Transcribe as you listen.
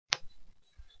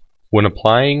When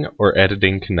applying or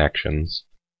editing connections,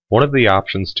 one of the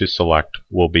options to select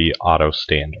will be Auto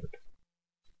Standard.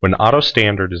 When Auto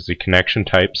Standard is the connection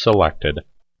type selected,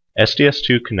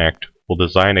 SDS2 Connect will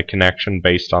design a connection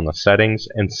based on the settings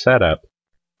and setup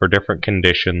for different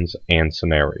conditions and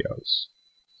scenarios.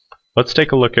 Let's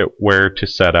take a look at where to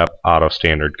set up Auto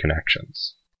Standard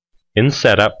connections. In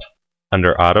Setup,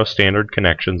 under Auto Standard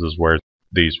Connections is where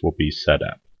these will be set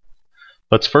up.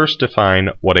 Let's first define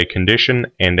what a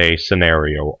condition and a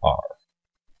scenario are.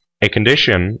 A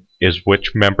condition is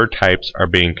which member types are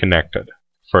being connected,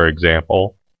 for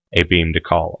example, a beam to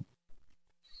column.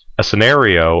 A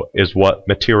scenario is what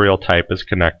material type is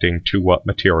connecting to what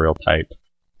material type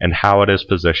and how it is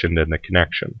positioned in the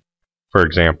connection. For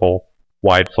example,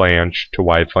 wide flange to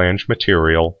wide flange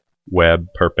material, web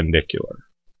perpendicular.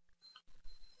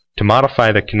 To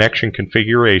modify the connection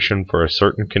configuration for a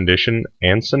certain condition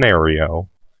and scenario,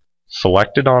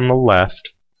 select it on the left,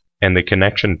 and the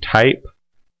connection type,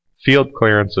 field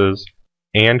clearances,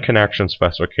 and connection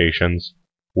specifications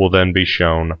will then be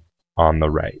shown on the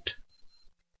right.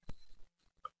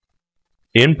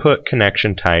 Input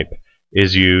connection type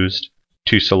is used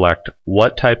to select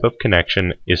what type of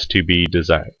connection is to be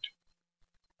designed.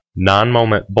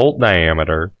 Non-moment bolt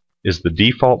diameter is the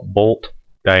default bolt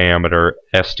diameter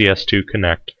SDS2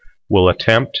 Connect will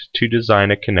attempt to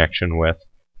design a connection with.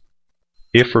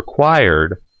 If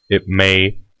required, it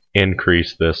may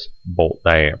increase this bolt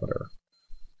diameter.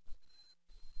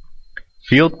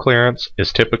 Field clearance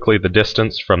is typically the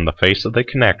distance from the face of the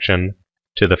connection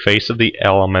to the face of the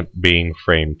element being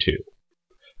framed to.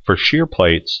 For shear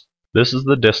plates, this is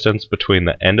the distance between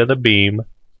the end of the beam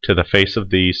to the face of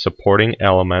the supporting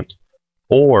element,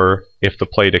 or if the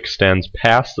plate extends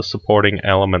past the supporting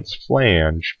element's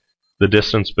flange, the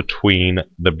distance between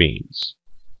the beams.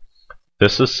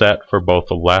 This is set for both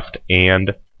the left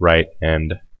and right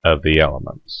end of the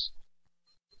elements.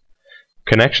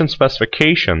 Connection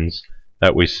specifications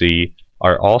that we see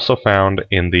are also found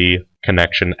in the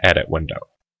Connection Edit window.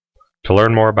 To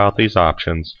learn more about these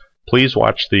options, please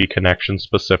watch the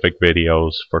connection-specific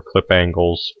videos for clip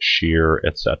angles, shear,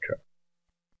 etc.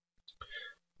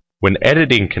 When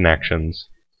editing connections,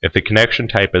 if the connection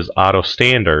type is Auto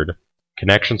Standard,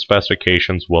 connection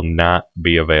specifications will not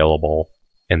be available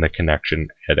in the Connection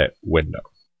Edit window.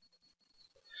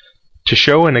 To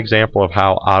show an example of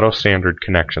how Auto Standard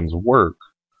connections work,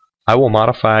 I will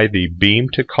modify the beam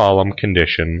to column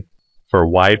condition for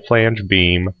wide flange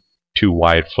beam to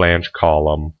wide flange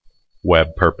column,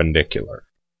 web perpendicular.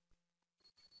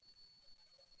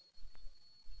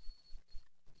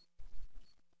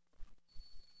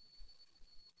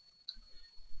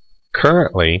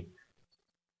 Currently,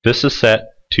 this is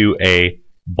set to a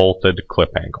bolted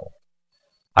clip angle.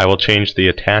 I will change the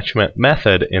attachment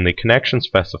method in the connection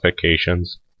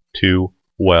specifications to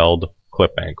weld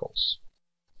clip angles.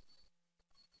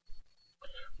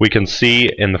 We can see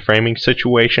in the framing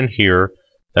situation here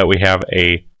that we have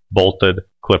a bolted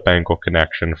clip angle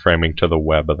connection framing to the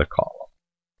web of the column.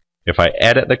 If I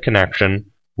edit the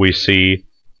connection, we see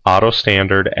Auto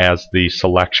Standard as the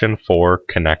selection for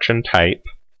connection type.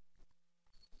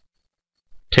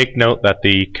 Take note that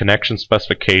the connection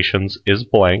specifications is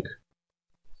blank.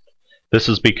 This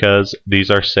is because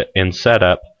these are in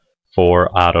setup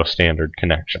for Auto Standard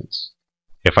connections.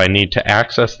 If I need to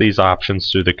access these options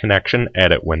through the Connection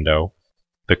Edit window,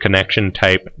 the connection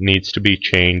type needs to be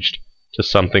changed to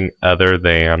something other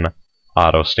than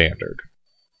Auto Standard.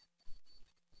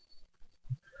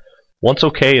 Once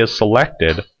OK is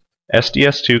selected,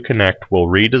 SDS2 Connect will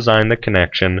redesign the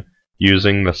connection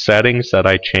using the settings that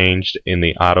I changed in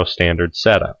the Auto Standard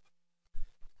setup.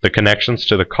 The connections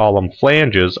to the column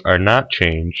flanges are not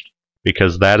changed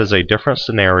because that is a different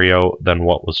scenario than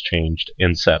what was changed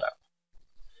in setup.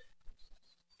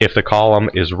 If the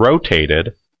column is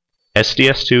rotated,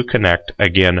 SDS2 Connect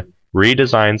again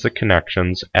redesigns the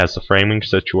connections as the framing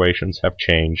situations have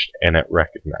changed, and it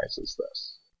recognizes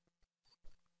this.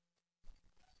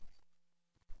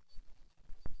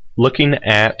 Looking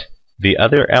at the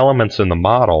other elements in the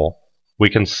model, we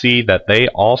can see that they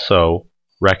also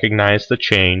recognize the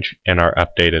change and are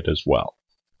updated as well.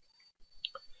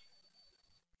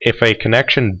 If a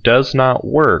connection does not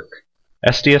work,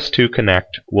 SDS2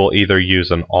 Connect will either use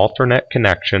an alternate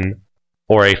connection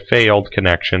or a failed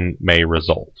connection may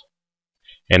result.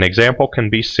 An example can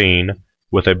be seen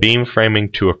with a beam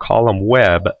framing to a column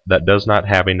web that does not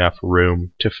have enough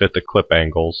room to fit the clip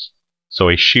angles, so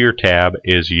a shear tab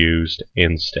is used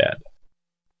instead.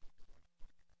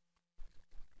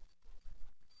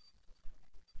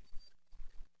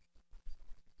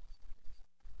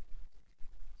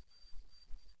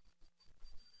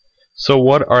 So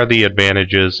what are the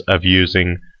advantages of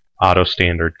using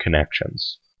auto-standard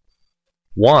connections?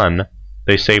 1.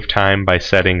 They save time by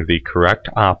setting the correct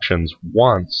options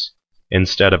once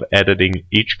instead of editing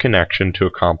each connection to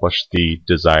accomplish the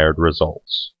desired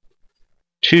results.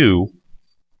 2.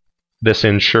 This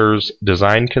ensures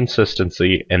design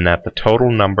consistency in that the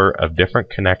total number of different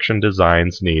connection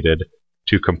designs needed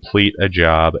to complete a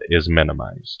job is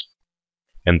minimized.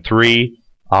 And 3.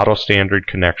 Auto-standard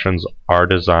connections are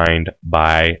designed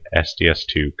by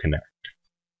SDS2 Connect.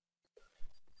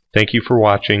 Thank you for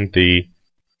watching the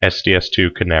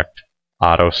SDS2 Connect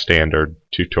Auto Standard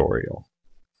tutorial.